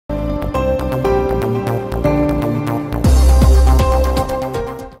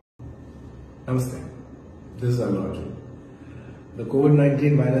This is Allu Arjun. The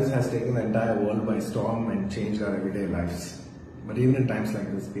COVID-19 virus has taken the entire world by storm and changed our everyday lives. But even in times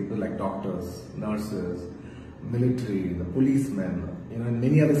like this, people like doctors, nurses, military, the policemen, and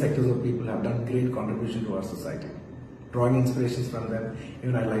many other sectors of people have done great contribution to our society. Drawing inspirations from them,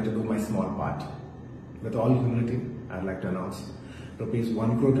 even I'd like to do my small part. With all humility, I'd like to announce rupees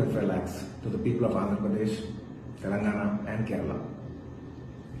 1,25 lakhs to the people of Andhra Pradesh, Telangana and Kerala.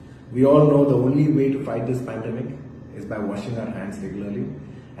 We all know the only way to fight this pandemic is by washing our hands regularly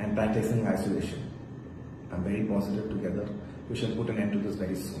and practicing isolation. I'm very positive together we shall put an end to this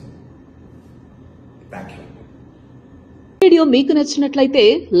very soon. Thank you. Video మీకు నచ్చినట్లయితే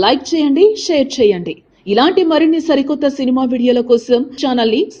like చేయండి, share చేయండి. ఇలాంటి మరిన్ని సరికొత్త cinema వీడియోల కోసం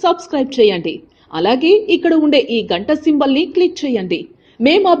channel ని సబ్స్క్రైబ్ చేయండి. అలాగే ఇక్కడ ఉండే ఈ గంట సింబల్ ని క్లిక్ చేయండి.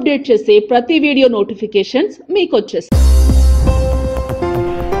 మేము అప్డేట్ చేసే ప్రతి వీడియో నోటిఫికేషన్స్ మీకు వచ్చేస్తాయి.